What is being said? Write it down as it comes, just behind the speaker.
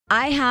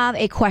I have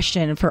a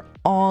question for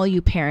all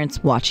you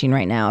parents watching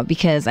right now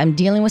because I'm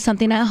dealing with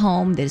something at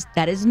home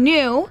that is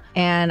new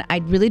and I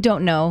really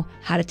don't know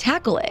how to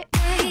tackle it.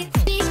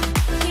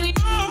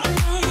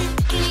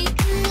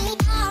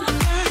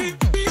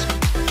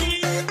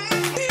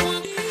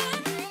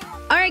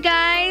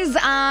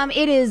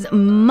 It is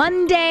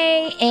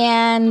Monday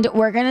and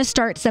we're going to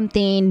start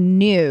something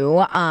new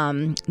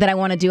that I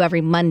want to do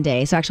every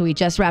Monday. So actually we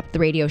just wrapped the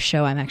radio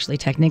show. I'm actually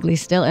technically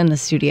still in the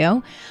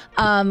studio.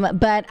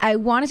 But I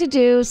wanted to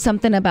do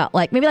something about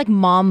maybe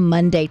Mom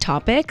Monday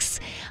topics.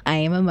 I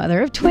am a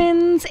mother of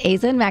twins.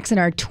 Asa and Maxon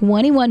are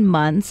 21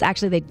 months.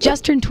 Actually, they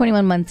just turned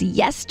 21 months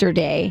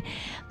yesterday.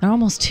 They're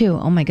almost 2.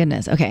 Oh my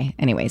goodness. Okay.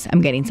 Anyways,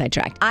 I'm getting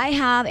sidetracked. I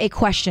have a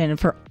question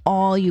for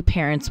all you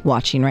parents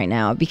watching right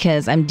now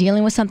because I'm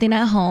dealing with something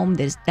at home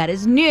that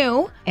is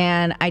new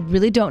and I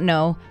really don't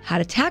know how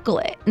to tackle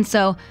it. And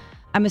so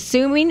I'm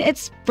assuming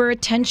it's for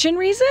attention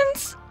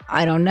reasons.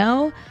 I don't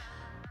know.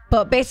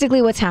 But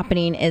basically what's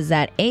happening is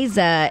that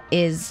Asa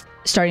is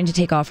starting to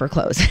take off her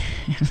clothes.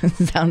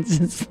 Sounds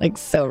just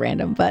so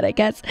random, but I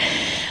guess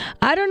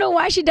I don't know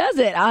why she does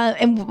it.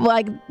 And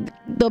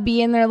they'll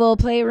be in their little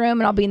playroom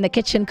and I'll be in the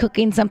kitchen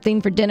cooking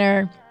something for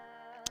dinner.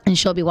 And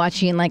she'll be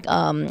watching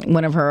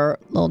one of her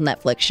little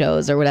Netflix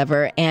shows or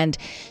whatever. And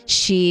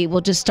she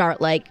will just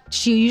start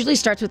she usually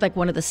starts with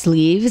one of the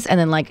sleeves and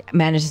then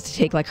manages to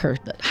take her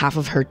half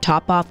of her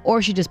top off,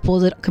 or she just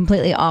pulls it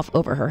completely off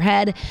over her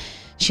head.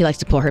 She likes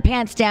to pull her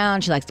pants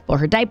down. She likes to pull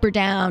her diaper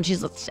down.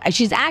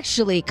 She's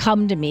actually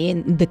come to me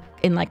in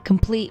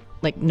complete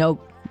no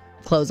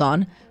clothes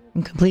on.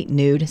 I'm complete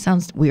nude. It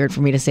sounds weird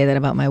for me to say that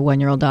about my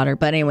 1-year-old daughter.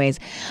 But anyways,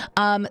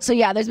 so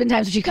yeah, there's been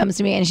times when she comes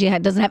to me and she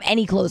doesn't have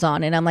any clothes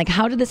on. And I'm like,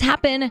 how did this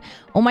happen?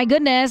 Oh my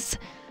goodness.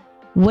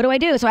 What do I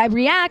do? So I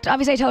react.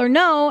 Obviously, I tell her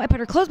no. I put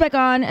her clothes back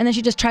on. And then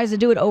she just tries to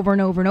do it over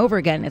and over and over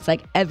again. It's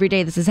every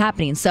day this is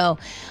happening. So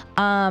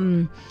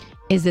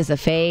is this a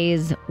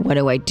phase? What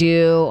do I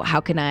do?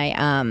 How can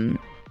I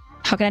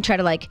try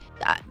to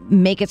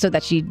make it so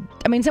that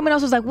someone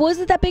else was like, well, is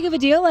it that big of a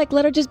deal?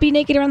 Let her just be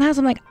naked around the house.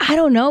 I'm like, I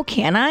don't know.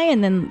 Can I?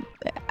 And then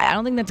I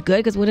don't think that's good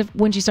because what if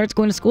when she starts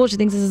going to school, she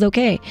thinks this is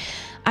okay?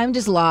 I'm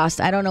just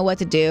lost. I don't know what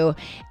to do.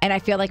 And I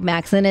feel like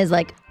Maxon is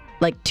like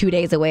 2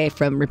 days away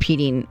from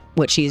repeating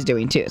what she's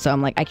doing too. So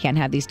I'm like, I can't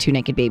have these 2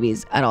 naked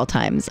babies at all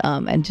times.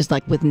 And just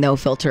with no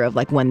filter of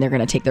when they're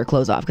going to take their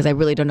clothes off because I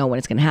really don't know when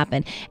it's going to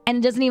happen. And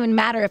it doesn't even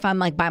matter if I'm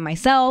by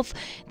myself.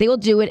 They will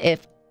do it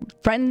if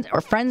friends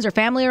or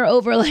family are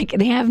over.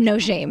 They have no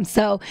shame.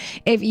 So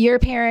if you're a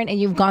parent and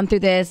you've gone through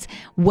this,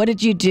 what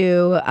did you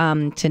do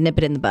to nip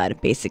it in the bud?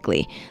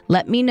 Basically,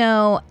 let me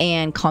know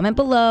and comment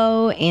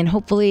below, and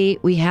hopefully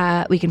we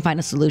can find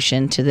a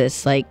solution to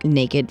this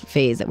naked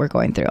phase that we're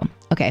going through.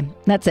 Okay,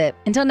 that's it.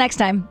 Until next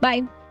time.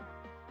 Bye.